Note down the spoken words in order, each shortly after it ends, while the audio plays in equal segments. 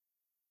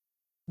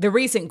The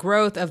recent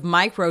growth of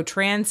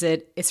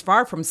microtransit is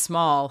far from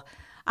small.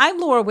 I'm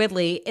Laura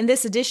Whitley. In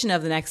this edition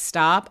of The Next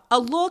Stop, a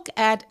look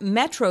at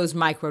Metro's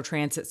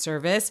microtransit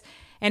service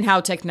and how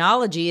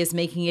technology is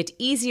making it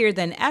easier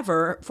than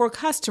ever for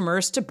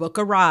customers to book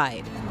a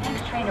ride.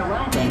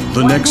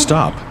 The Next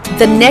Stop.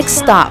 The Next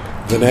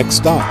Stop. The Next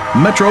Stop.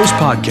 Metro's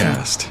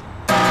podcast.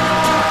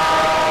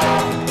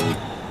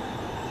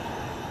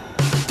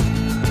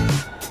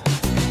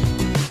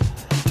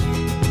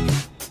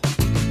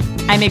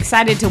 I'm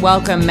excited to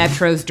welcome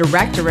Metro's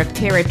Director of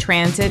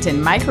Paratransit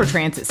and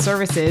Microtransit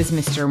Services,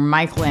 Mr.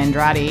 Michael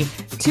Andrade,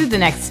 to The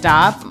Next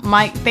Stop.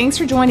 Mike, thanks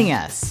for joining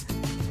us.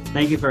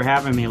 Thank you for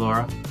having me,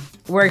 Laura.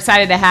 We're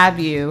excited to have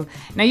you.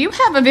 Now, you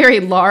have a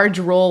very large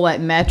role at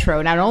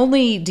Metro. Not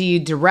only do you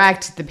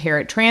direct the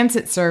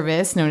paratransit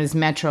service, known as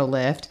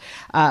MetroLift,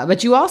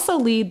 but you also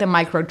lead the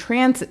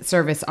microtransit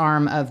service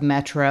arm of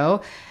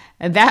Metro.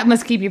 That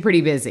must keep you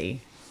pretty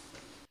busy.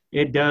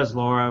 It does,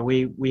 Laura.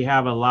 We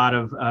have a lot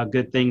of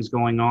good things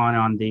going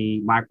on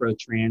the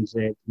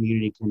Microtransit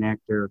Community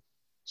Connector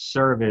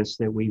service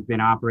that we've been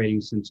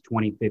operating since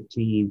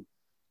 2015.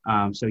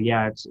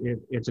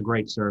 It's a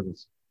great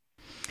service.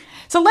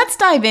 So let's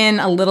dive in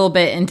a little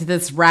bit into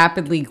this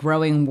rapidly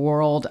growing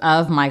world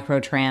of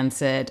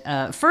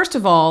microtransit. First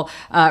of all,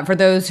 for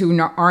those who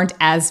aren't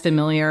as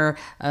familiar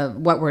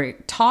what we're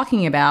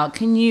talking about,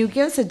 can you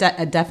give us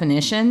a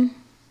definition?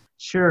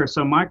 Sure.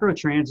 So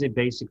microtransit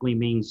basically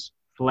means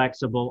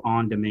flexible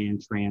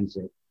on-demand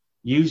transit,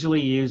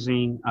 usually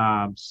using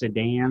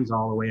sedans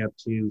all the way up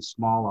to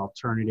small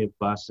alternative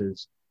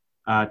buses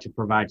to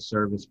provide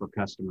service for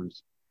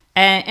customers.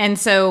 And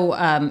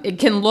so it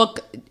can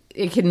look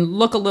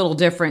a little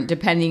different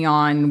depending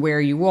on where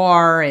you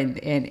are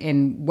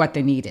and what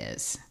the need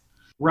is.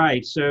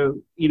 Right. So,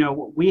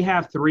 we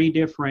have three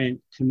different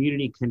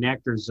community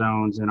connector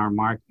zones in our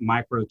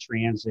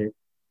microtransit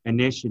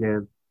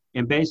initiative.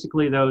 And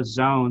basically those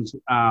zones,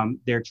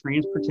 they're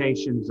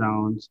transportation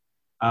zones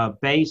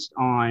based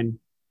on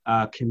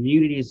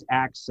communities'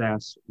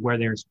 access where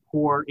there's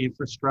poor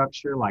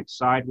infrastructure like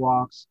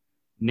sidewalks,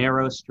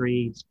 narrow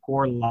streets,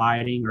 poor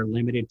lighting, or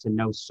limited to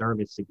no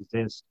service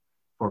exists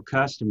for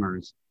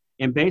customers.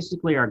 And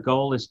basically our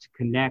goal is to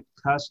connect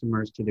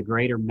customers to the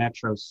greater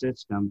metro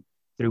system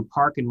through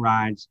park and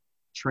rides,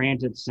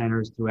 transit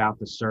centers throughout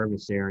the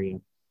service area.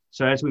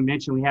 So as we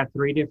mentioned, we have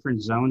three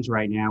different zones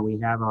right now. We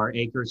have our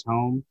Acres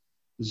Home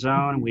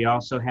zone. We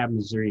also have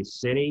Missouri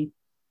City.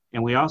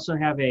 And we also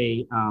have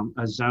a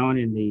zone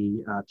in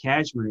the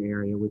Kashmir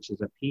area, which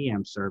is a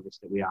PM service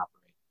that we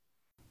operate.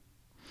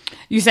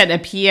 You said a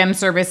PM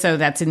service, so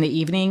that's in the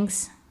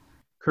evenings?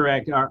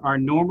 Correct. Our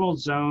normal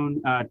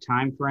zone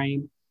time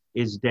frame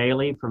is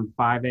daily from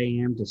 5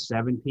 a.m. to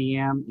 7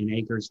 p.m. in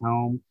Acres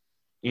Home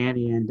and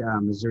in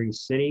Missouri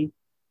City.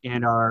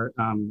 And our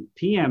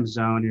PM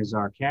zone is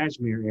our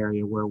Kashmir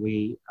area where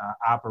we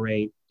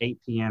operate 8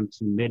 p.m.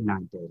 to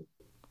midnight daily.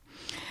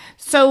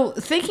 So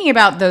thinking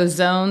about those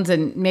zones,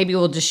 and maybe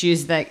we'll just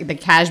use the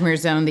Kashmir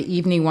zone, the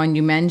evening one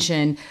you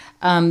mentioned,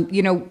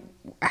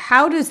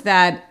 how does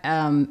that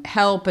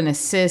help and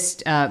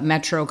assist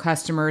Metro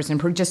customers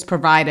and just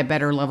provide a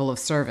better level of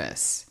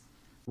service?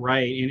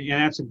 Right, and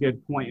that's a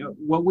good point.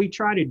 What we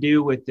try to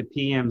do with the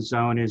PM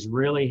zone is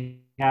really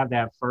have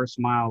that first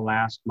mile,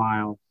 last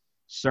mile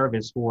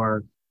service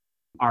for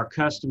our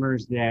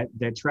customers that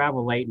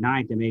travel late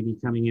night, that may be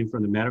coming in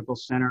from the medical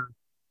center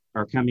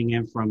or coming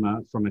in from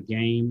a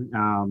game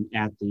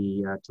at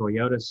the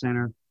Toyota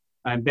Center.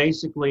 And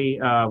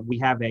basically, we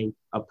have a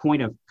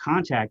point of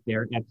contact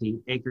there at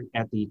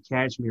the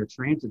Kashmir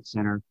Transit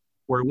Center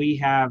where we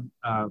have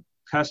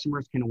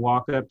customers can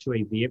walk up to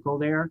a vehicle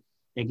there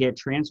and get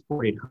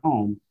transported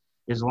home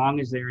as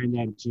long as they're in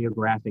that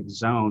geographic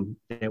zone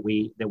that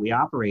we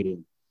operate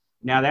in.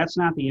 Now, that's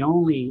not the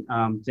only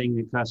thing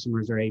that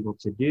customers are able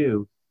to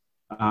do.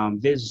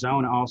 This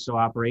zone also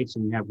operates,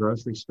 and we have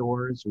grocery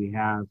stores. We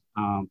have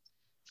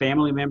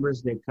family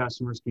members that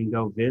customers can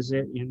go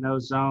visit in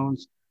those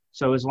zones.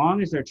 So as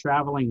long as they're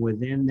traveling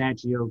within that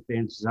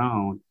geofence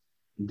zone,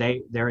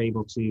 they're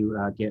able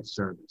to get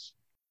service.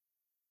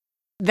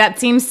 That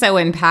seems so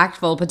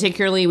impactful,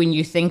 particularly when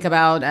you think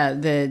about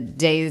the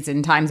days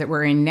and times that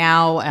we're in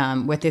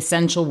now with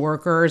essential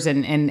workers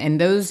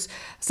and those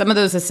some of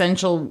those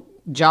essential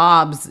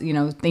jobs,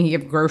 thinking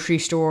of grocery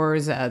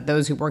stores,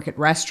 those who work at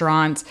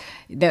restaurants,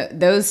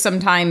 those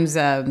sometimes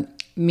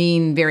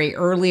mean very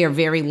early or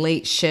very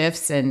late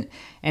shifts. And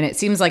it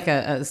seems like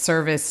a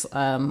service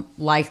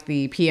like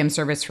the PM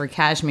service for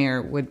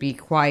Kashmir would be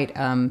quite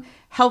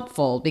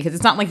helpful, because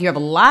it's not like you have a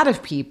lot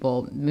of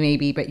people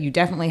maybe, but you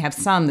definitely have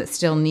some that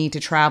still need to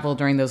travel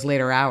during those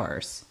later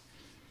hours.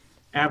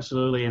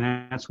 Absolutely. And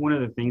that's one of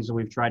the things that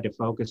we've tried to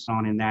focus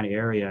on in that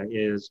area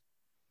is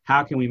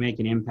how can we make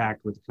an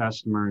impact with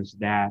customers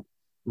that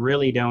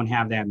really don't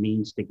have that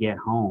means to get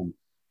home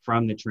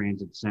from the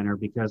transit center?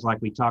 Because like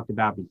we talked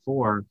about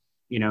before,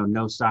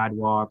 no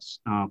sidewalks,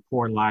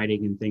 poor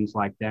lighting and things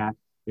like that.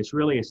 It's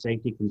really a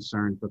safety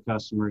concern for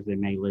customers that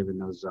may live in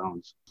those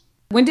zones.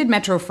 When did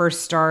Metro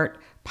first start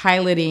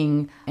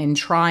piloting and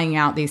trying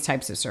out these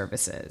types of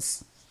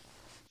services?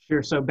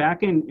 Sure. So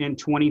back in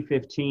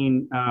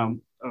 2015,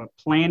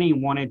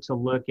 planning wanted to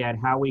look at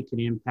how we could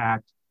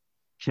impact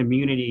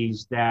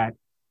communities that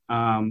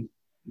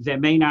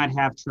may not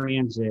have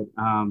transit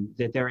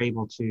that they're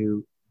able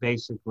to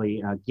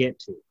basically get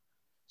to.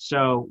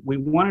 So we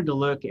wanted to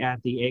look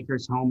at the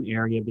Acres Home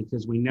area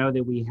because we know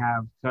that we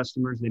have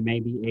customers that may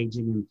be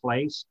aging in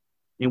place,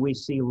 and we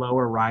see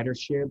lower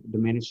ridership,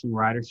 diminishing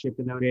ridership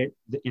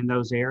in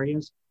those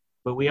areas.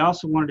 But we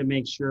also wanted to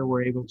make sure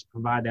we're able to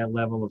provide that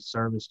level of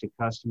service to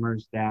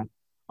customers that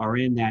are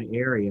in that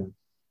area.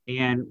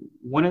 And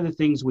one of the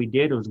things we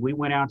did was we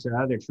went out to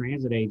other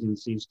transit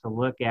agencies to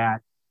look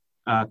at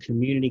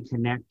community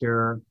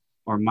connector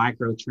or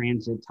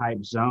microtransit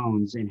type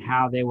zones and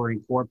how they were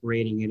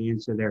incorporating it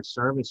into their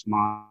service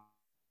model.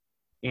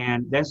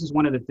 And this is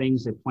one of the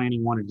things that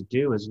planning wanted to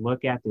do is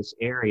look at this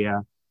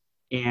area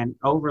and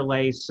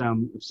overlay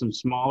some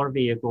smaller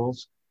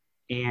vehicles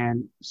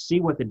and see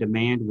what the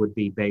demand would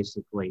be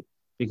basically,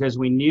 because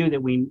we knew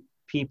that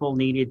people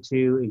needed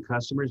to and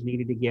customers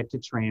needed to get to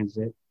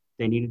transit.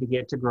 They needed to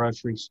get to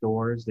grocery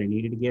stores. They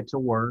needed to get to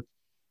work.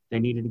 They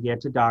needed to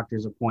get to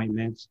doctor's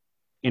appointments.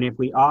 And if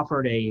we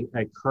offered a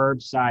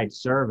curbside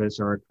service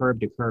or a curb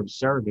to curb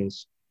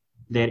service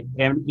that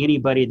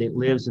anybody that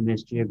lives in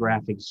this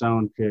geographic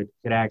zone could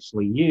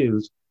actually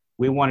use,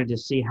 we wanted to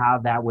see how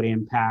that would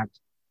impact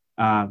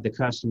the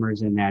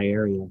customers in that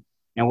area.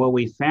 And what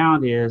we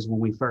found is when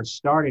we first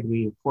started,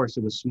 of course,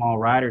 it was small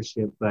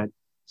ridership, but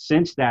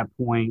since that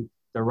point,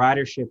 the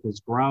ridership has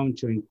grown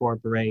to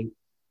incorporate,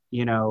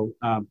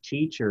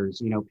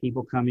 teachers,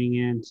 people coming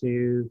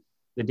into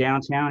the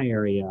downtown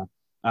area,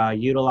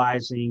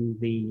 utilizing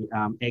the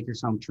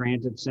Acres Home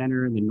Transit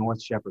Center and the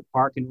North Shepherd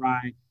Park and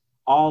Ride,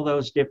 all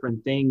those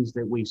different things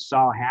that we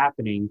saw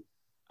happening.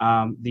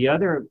 The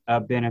other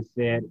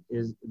benefit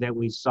is that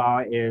we saw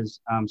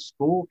is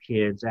school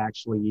kids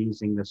actually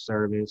using the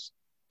service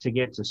to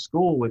get to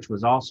school, which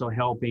was also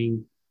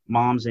helping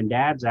moms and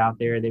dads out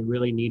there that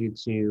really needed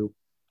to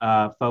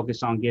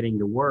focus on getting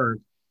to work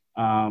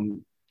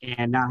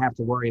and not have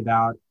to worry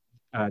about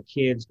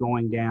kids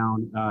going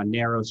down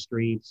narrow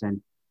streets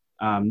and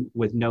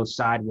with no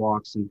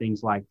sidewalks and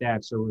things like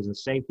that. So it was a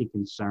safety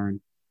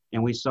concern.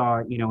 And we saw,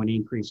 an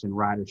increase in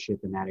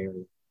ridership in that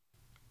area.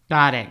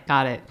 Got it.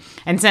 Got it.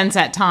 And since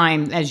that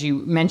time, as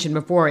you mentioned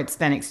before, it's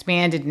been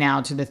expanded now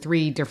to the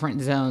 3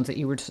 different zones that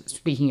you were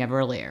speaking of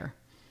earlier.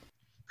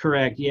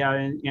 Correct. Yeah.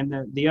 And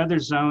the other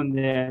zone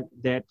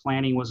that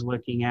planning was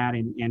looking at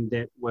and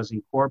that was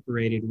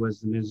incorporated was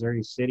the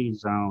Missouri City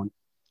zone.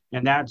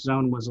 And that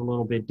zone was a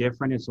little bit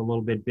different. It's a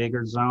little bit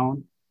bigger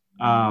zone.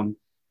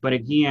 But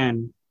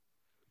again,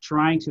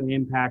 trying to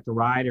impact the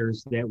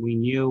riders that we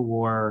knew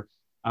were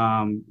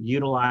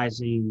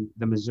utilizing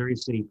the Missouri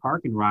City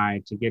Park and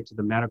Ride to get to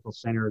the medical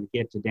center, to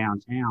get to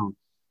downtown.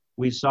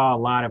 We saw a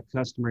lot of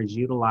customers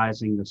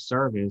utilizing the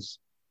service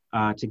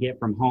to get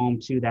from home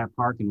to that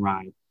park and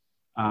ride.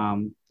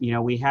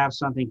 We have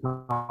something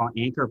called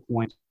anchor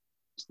points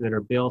that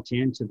are built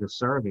into the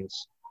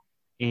service.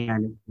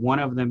 And one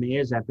of them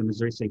is at the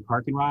Missouri City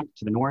Park and Ride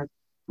to the north.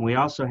 And we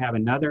also have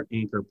another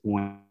anchor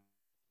point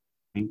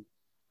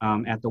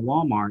at the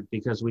Walmart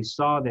because we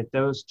saw that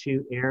those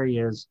 2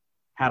 areas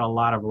had a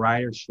lot of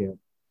ridership.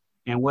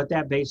 And what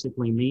that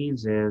basically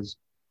means is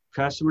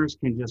customers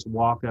can just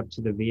walk up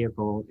to the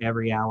vehicle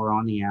every hour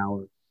on the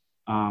hour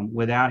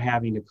without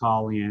having to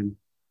call in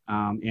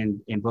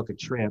and book a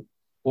trip,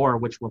 or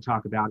which we'll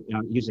talk about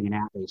using an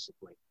app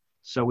basically.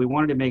 So we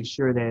wanted to make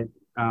sure that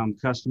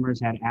customers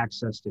had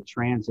access to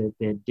transit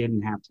that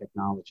didn't have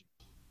technology.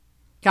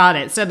 Got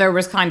it. So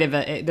there's kind of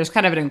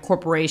an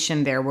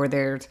incorporation there where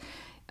there's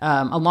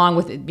along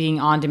with it being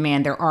on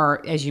demand, there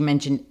are, as you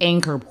mentioned,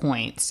 anchor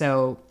points.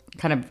 So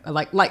kind of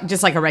like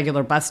just like a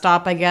regular bus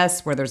stop, I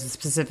guess, where there's a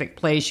specific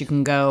place you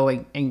can go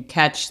and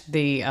catch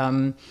the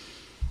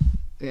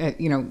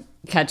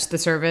catch the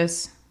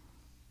service.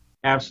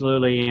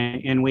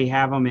 Absolutely, and we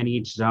have them in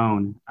each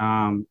zone.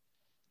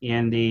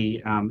 In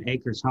the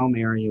Acres Home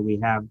area, we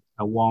have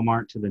a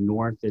Walmart to the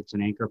north. It's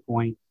an anchor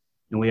point,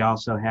 and we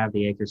also have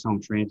the Acres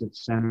Home Transit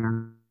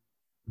Center.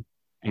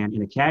 And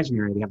in the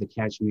Cashmere area, we have the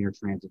Cashmere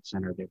Transit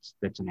Center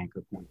that's an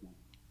anchor point.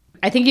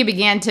 I think you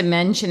began to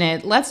mention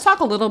it. Let's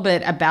talk a little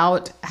bit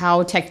about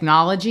how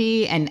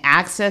technology and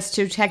access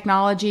to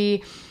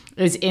technology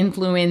is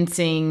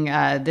influencing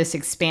this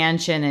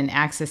expansion and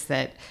access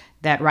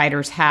that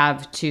riders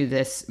have to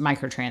this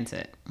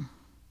microtransit.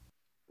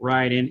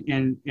 Right,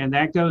 and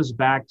that goes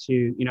back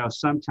to,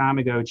 some time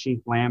ago, Chief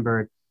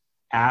Lambert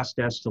asked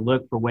us to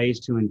look for ways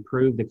to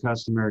improve the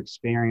customer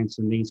experience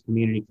in these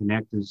community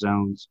connected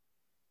zones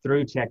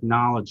through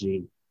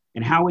technology,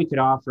 and how we could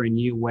offer a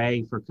new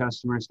way for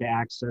customers to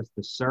access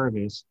the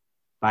service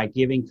by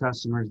giving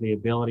customers the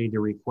ability to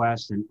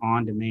request an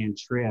on-demand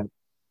trip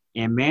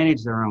and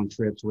manage their own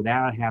trips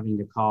without having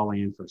to call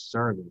in for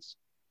service.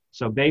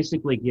 So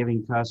basically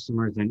giving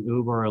customers an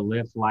Uber or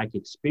Lyft-like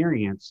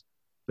experience,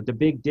 but the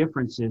big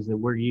difference is that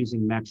we're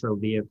using Metro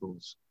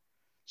vehicles.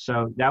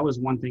 So that was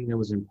one thing that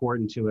was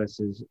important to us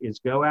is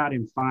go out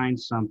and find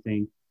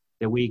something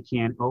that we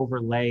can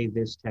overlay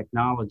this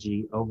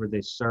technology over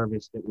this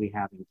service that we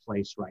have in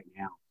place right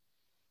now.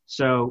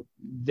 So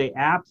the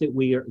app that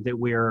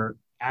we're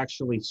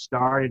actually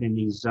started in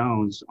these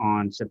zones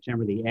on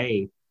September the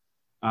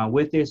 8th,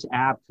 with this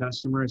app,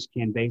 customers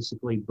can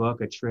basically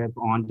book a trip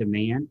on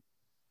demand.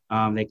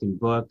 They can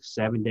book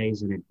 7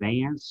 days in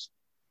advance.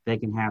 They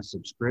can have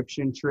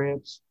subscription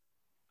trips,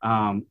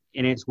 and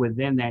it's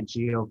within that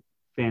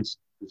geo-fenced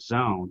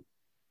zone.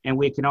 And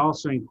we can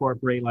also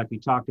incorporate, like we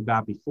talked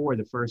about before,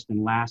 the first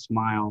and last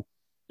mile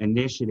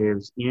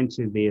initiatives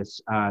into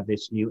this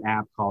new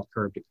app called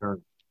Curb to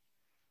Curb.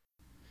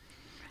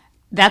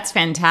 That's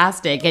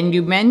fantastic. And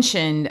you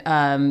mentioned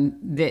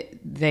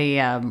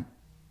the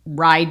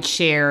ride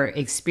share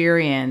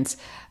experience.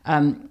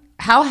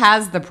 How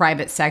has the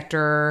private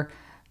sector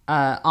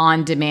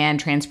on demand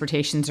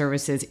transportation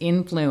services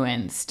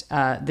influenced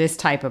this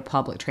type of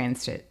public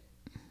transit?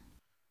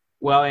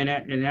 Well,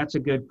 and that's a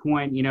good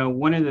point. You know,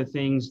 one of the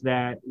things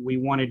that we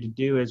wanted to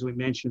do, as we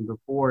mentioned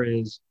before,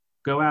 is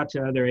go out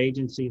to other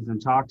agencies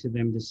and talk to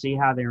them to see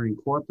how they're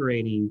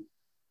incorporating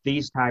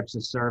these types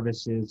of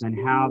services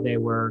and how they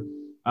were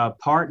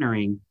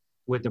partnering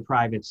with the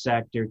private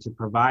sector to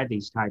provide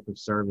these type of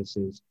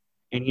services.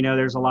 And you know,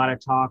 there's a lot of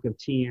talk of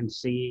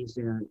TNCs,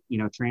 you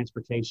know,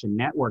 transportation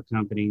network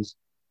companies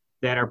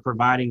that are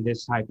providing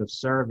this type of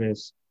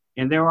service.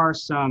 And there are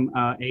some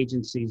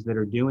agencies that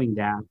are doing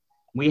that.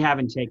 We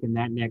haven't taken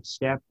that next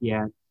step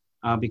yet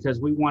because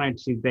we wanted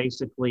to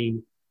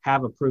basically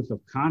have a proof of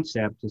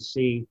concept to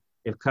see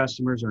if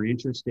customers are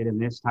interested in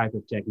this type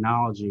of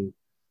technology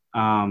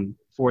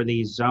for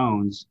these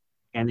zones,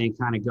 and then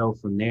kind of go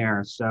from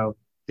there. So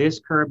this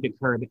Curb to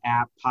Curb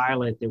app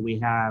pilot that we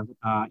have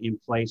in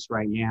place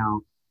right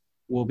now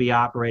will be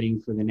operating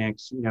for the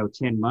next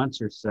 10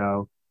 months or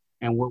so.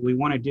 And what we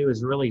want to do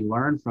is really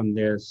learn from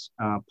this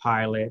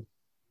pilot,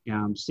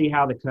 see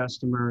how the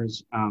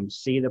customers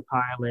see the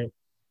pilot.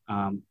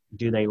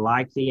 Do they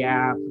like the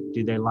app?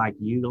 Do they like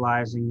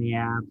utilizing the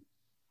app?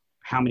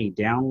 How many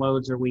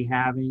downloads are we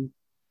having?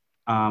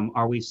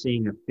 Are we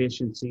seeing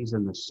efficiencies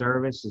in the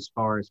service as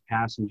far as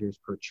passengers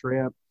per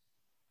trip?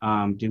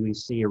 Do we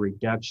see a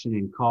reduction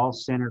in call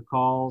center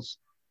calls?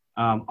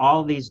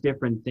 All these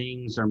different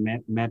things are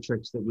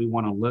metrics that we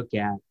want to look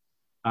at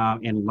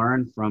and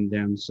learn from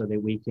them so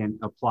that we can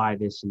apply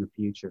this in the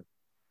future.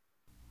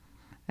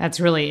 That's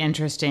really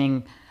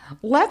interesting.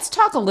 Let's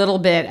talk a little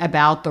bit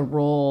about the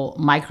role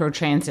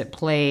microtransit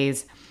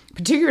plays,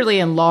 particularly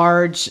in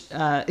large,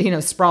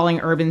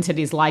 sprawling urban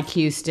cities like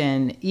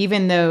Houston.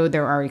 Even though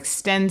there are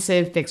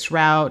extensive fixed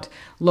route,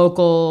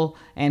 local,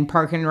 and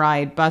park and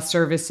ride bus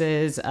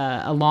services,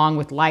 along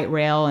with light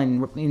rail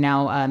and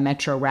now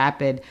Metro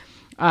Rapid,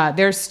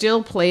 there's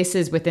still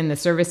places within the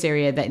service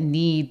area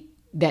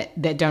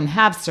that don't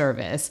have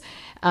service.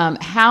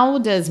 How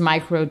does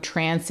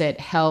microtransit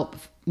help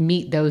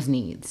meet those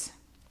needs?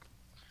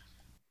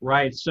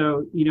 Right.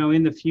 So,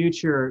 in the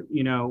future,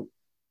 the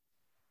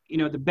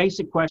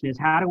basic question is,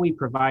 how do we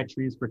provide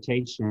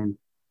transportation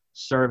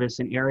service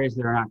in areas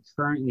that are not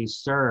currently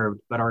served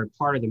but are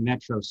part of the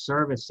metro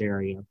service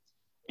area?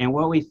 And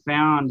what we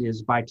found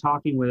is, by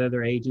talking with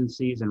other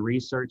agencies and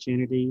research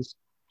entities,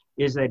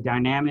 is that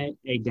dynamic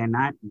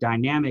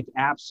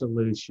app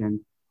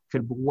solution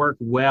could work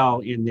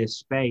well in this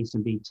space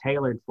and be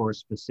tailored for a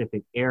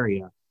specific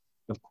area,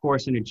 of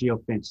course, in a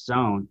geofenced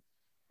zone.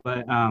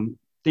 But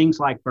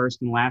things like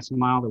first and last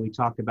mile that we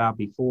talked about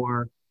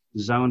before,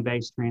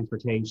 zone-based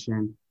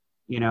transportation,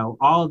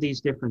 all of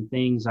these different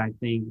things, I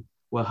think,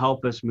 will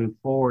help us move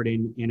forward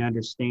in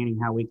understanding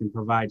how we can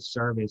provide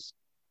service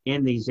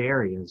in these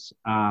areas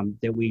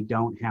that we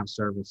don't have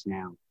service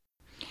now.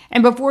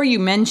 And before, you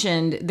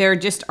mentioned there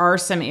just are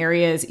some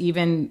areas,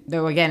 even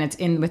though again it's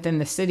within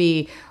the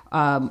city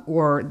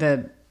or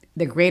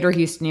the greater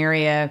Houston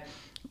area,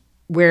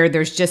 where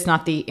there's just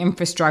not the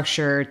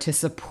infrastructure to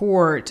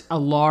support a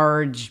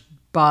large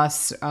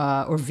bus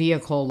or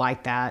vehicle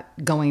like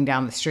that going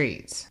down the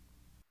streets.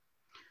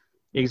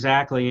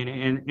 Exactly.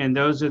 And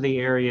those are the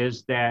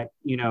areas that,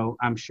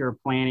 I'm sure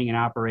planning and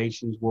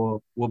operations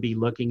will be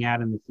looking at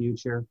in the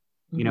future.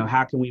 Mm-hmm.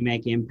 How can we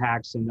make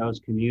impacts in those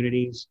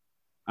communities?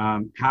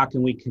 How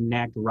can we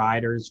connect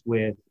riders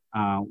with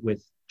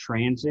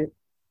transit,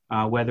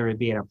 whether it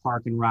be at a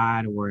park and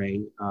ride or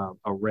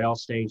a rail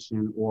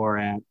station or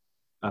at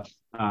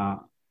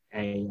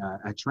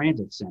a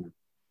transit center?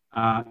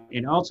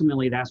 And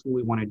ultimately, that's what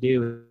we want to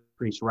do: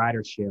 increase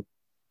ridership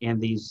in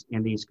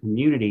these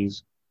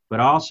communities, but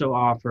also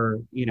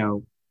offer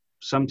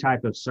some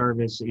type of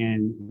service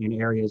in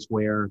areas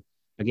where,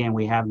 again,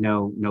 we have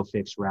no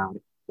fixed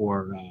route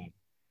or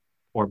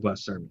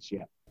bus service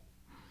yet.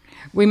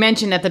 We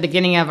mentioned at the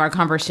beginning of our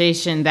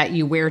conversation that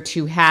you wear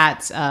two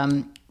hats,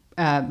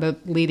 both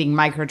leading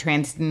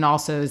Microtransit and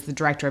also as the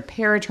director of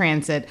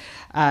paratransit,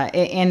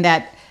 and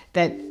that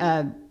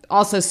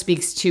also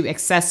speaks to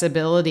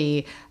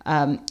accessibility.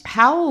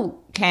 How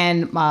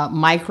can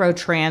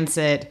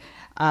microtransit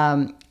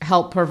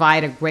help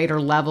provide a greater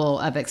level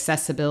of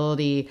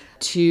accessibility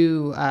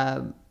to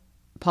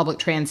public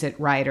transit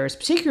riders,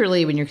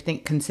 particularly when you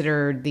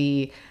consider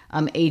the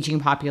aging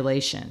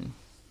population?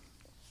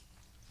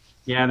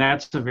 Yeah,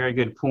 that's a very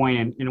good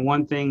point. And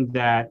one thing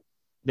that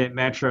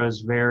Metro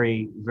is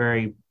very,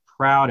 very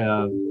proud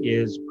of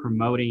is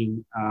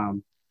promoting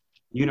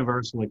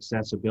universal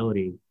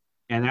accessibility.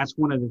 And that's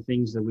one of the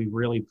things that we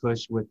really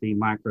push with the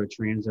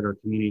microtransit or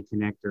community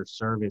connector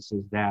service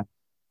is that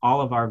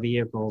all of our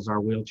vehicles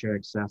are wheelchair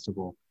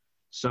accessible.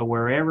 So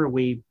wherever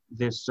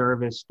this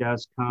service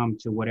does come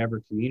to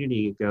whatever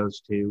community it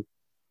goes to,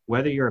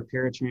 whether you're a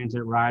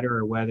paratransit rider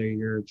or whether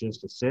you're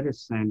just a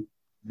citizen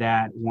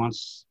that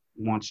wants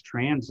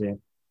transit,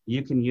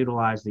 you can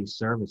utilize these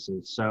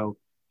services. So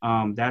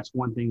that's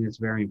one thing that's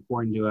very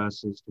important to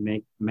us is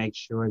to make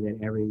sure that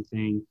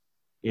everything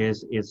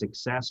is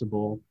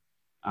accessible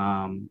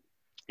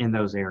in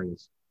those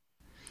areas.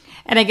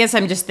 And I guess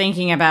I'm just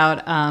thinking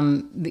about,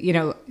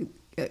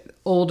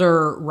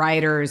 older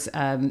riders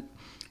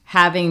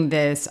having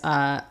this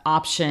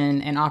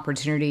option and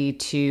opportunity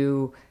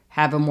to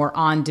have a more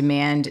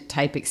on-demand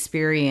type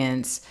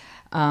experience,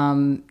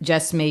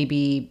 just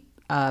maybe,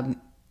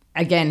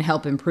 again,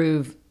 help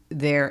improve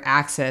their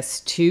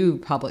access to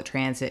public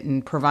transit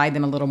and provide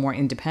them a little more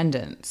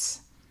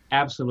independence.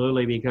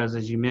 Absolutely, because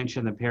as you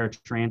mentioned, the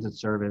paratransit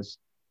service,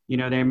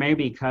 there may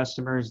be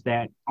customers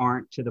that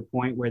aren't to the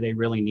point where they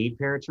really need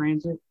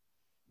paratransit,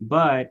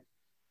 but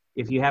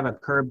if you have a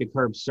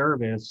curb-to-curb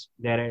service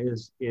that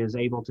is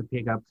able to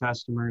pick up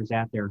customers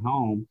at their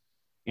home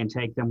and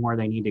take them where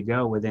they need to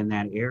go within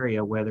that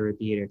area, whether it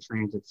be at a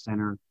transit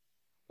center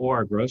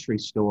or a grocery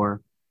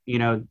store,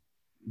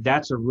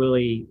 that's a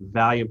really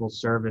valuable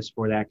service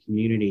for that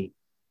community.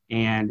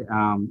 And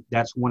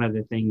that's one of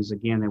the things,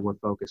 again, that we're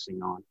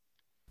focusing on.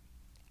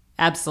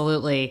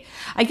 Absolutely.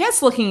 I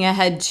guess looking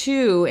ahead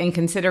too and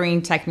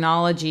considering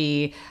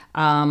technology,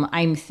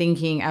 I'm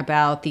thinking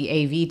about the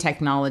AV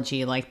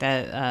technology like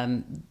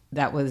that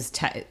that was,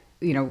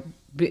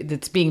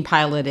 that's being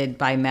piloted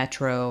by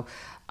Metro.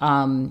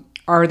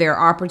 Are there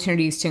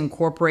opportunities to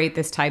incorporate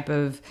this type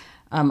of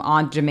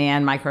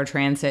on-demand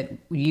microtransit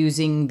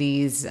using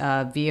these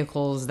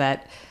vehicles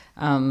that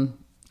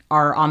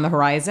are on the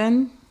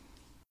horizon?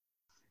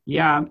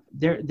 Yeah,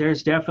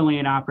 there's definitely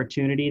an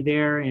opportunity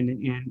there.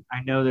 And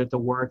I know that the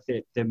work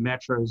that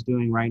Metro is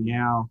doing right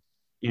now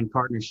in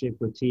partnership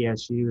with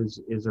TSU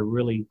is a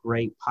really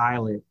great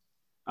pilot.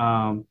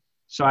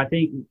 So I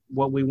think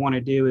what we want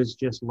to do is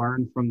just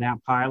learn from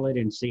that pilot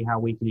and see how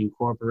we can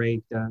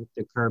incorporate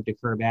the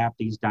curb-to-curb app,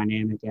 these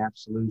dynamic app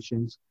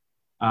solutions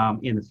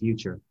in the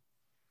future.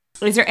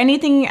 Is there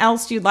anything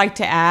else you'd like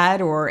to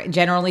add, or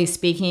generally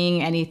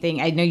speaking,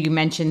 anything? I know you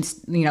mentioned,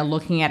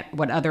 looking at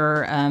what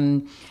other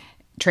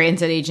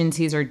transit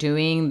agencies are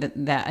doing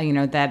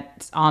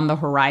that's on the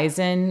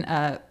horizon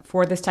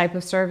for this type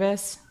of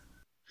service?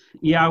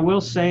 Yeah, I will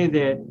say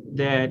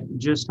that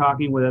just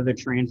talking with other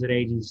transit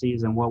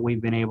agencies and what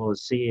we've been able to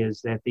see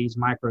is that these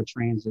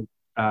microtransit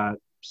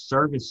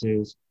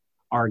services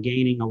are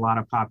gaining a lot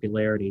of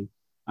popularity.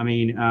 I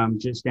mean,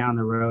 just down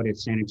the road at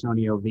San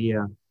Antonio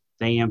Via,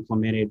 they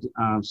implemented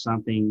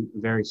something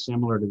very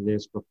similar to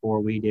this before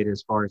we did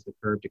as far as the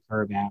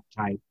curb-to-curb app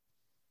type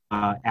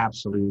app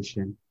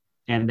solution.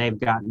 And they've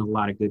gotten a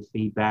lot of good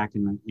feedback,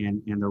 and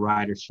the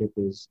ridership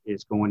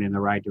is going in the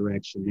right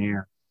direction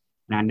there.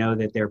 And I know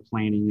that they're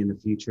planning in the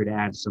future to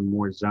add some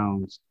more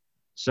zones.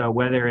 So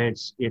whether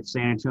it's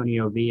San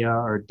Antonio Via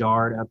or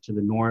DART up to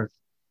the north,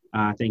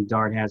 I think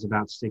DART has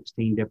about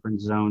 16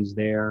 different zones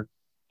there.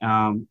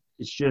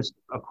 It's just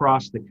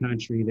across the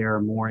country, there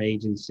are more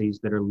agencies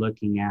that are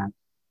looking at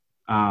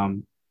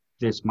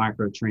this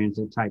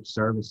microtransit type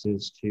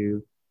services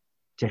to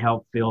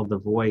help fill the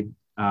void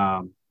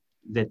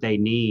that they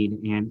need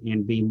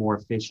and be more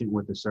efficient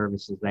with the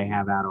services they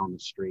have out on the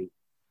street.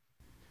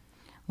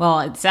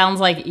 Well, it sounds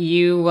like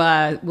you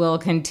will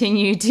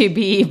continue to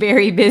be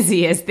very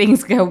busy as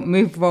things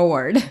move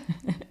forward.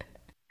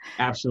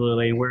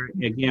 Absolutely.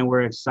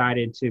 We're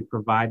excited to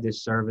provide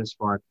this service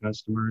for our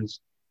customers.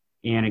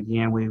 And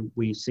again,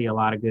 we see a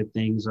lot of good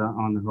things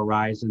on the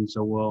horizon.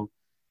 So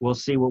we'll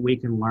see what we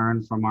can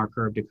learn from our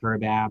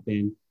curb-to-curb app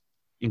and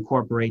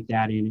incorporate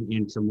that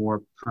into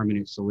more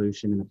permanent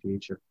solution in the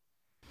future.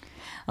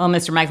 Well,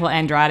 Mr. Michael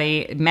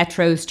Andrade,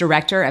 Metro's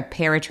Director of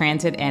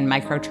Paratransit and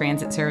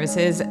Microtransit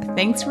Services,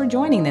 thanks for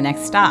joining The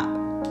Next Stop.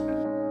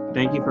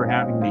 Thank you for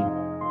having me.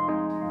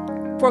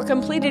 For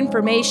complete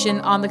information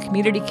on the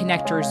Community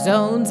Connector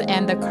zones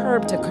and the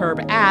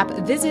Curb-to-Curb app,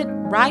 visit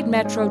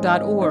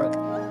ridemetro.org.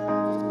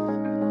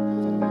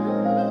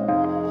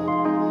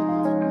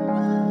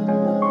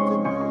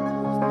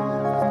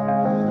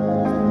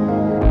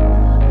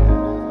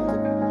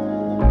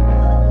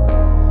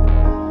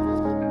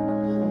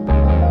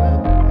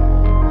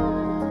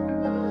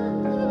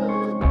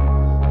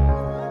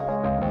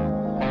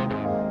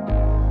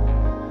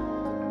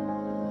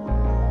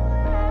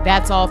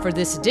 That's all for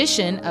this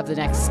edition of The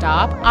Next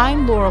Stop.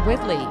 I'm Laura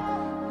Whitley.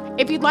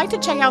 If you'd like to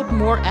check out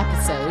more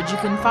episodes, you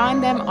can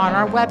find them on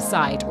our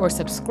website or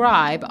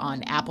subscribe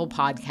on Apple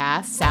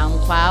Podcasts,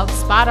 SoundCloud,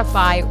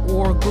 Spotify,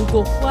 or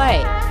Google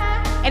Play.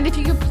 And if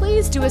you could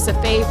please do us a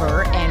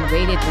favor and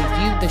rate and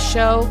review the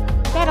show,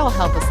 that'll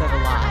help us out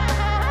a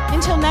lot.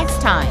 Until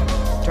next time,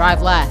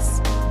 drive less,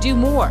 do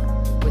more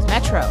with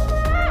Metro.